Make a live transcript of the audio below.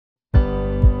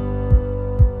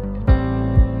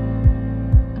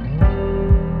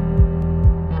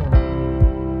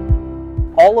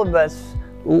all of us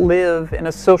live in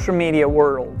a social media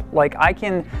world. Like, I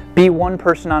can be one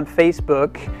person on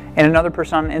Facebook and another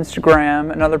person on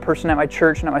Instagram, another person at my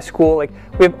church and at my school. Like,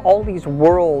 we have all these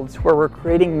worlds where we're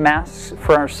creating masks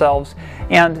for ourselves.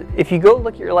 And if you go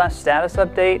look at your last status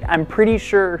update, I'm pretty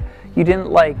sure you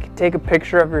didn't like take a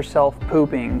picture of yourself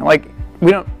pooping. Like,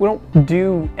 we don't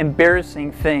do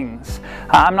embarrassing things.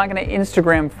 I'm not going to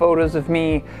Instagram photos of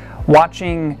me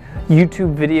watching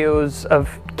YouTube videos of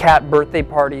cat birthday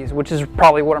parties, which is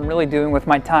probably what I'm really doing with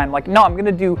my time. Like, no, I'm going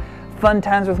to do fun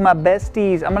times with my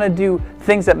besties. I'm going to do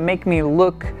things that make me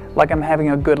look like I'm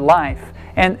having a good life.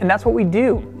 And that's what we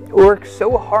do. We work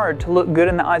so hard to look good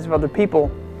in the eyes of other people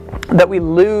that we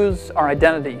lose our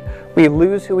identity. We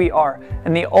lose who we are.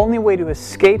 And the only way to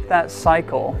escape that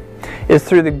cycle is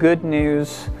through the good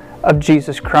news of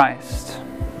Jesus Christ.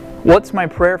 What's my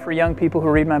prayer for young people who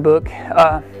read my book?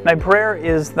 My prayer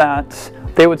is that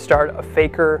they would start a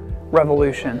faker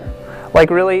revolution. Like,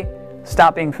 really,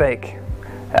 stop being fake.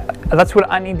 That's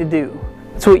what I need to do.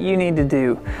 That's what you need to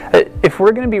do. If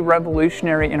we're going to be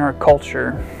revolutionary in our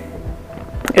culture,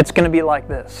 it's going to be like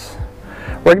this.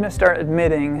 We're going to start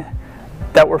admitting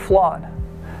that we're flawed,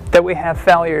 that we have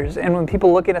failures. And when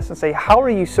people look at us and say, "How are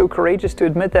you so courageous to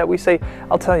admit that?" we say,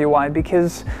 "I'll tell you why.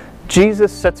 Because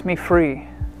Jesus sets me free.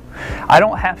 I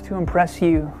don't have to impress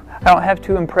you. I don't have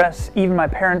to impress even my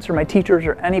parents or my teachers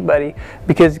or anybody,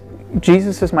 because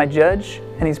Jesus is my judge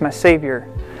and He's my Savior.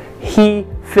 He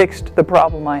fixed the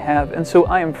problem I have, and so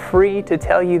I am free to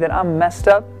tell you that I'm messed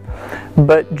up,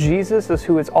 but Jesus is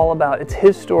who it's all about. It's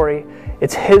His story,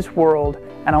 it's His world,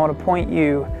 and I want to point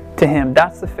you to Him."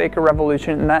 That's the faker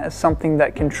revolution, and that is something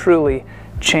that can truly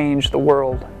change the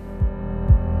world.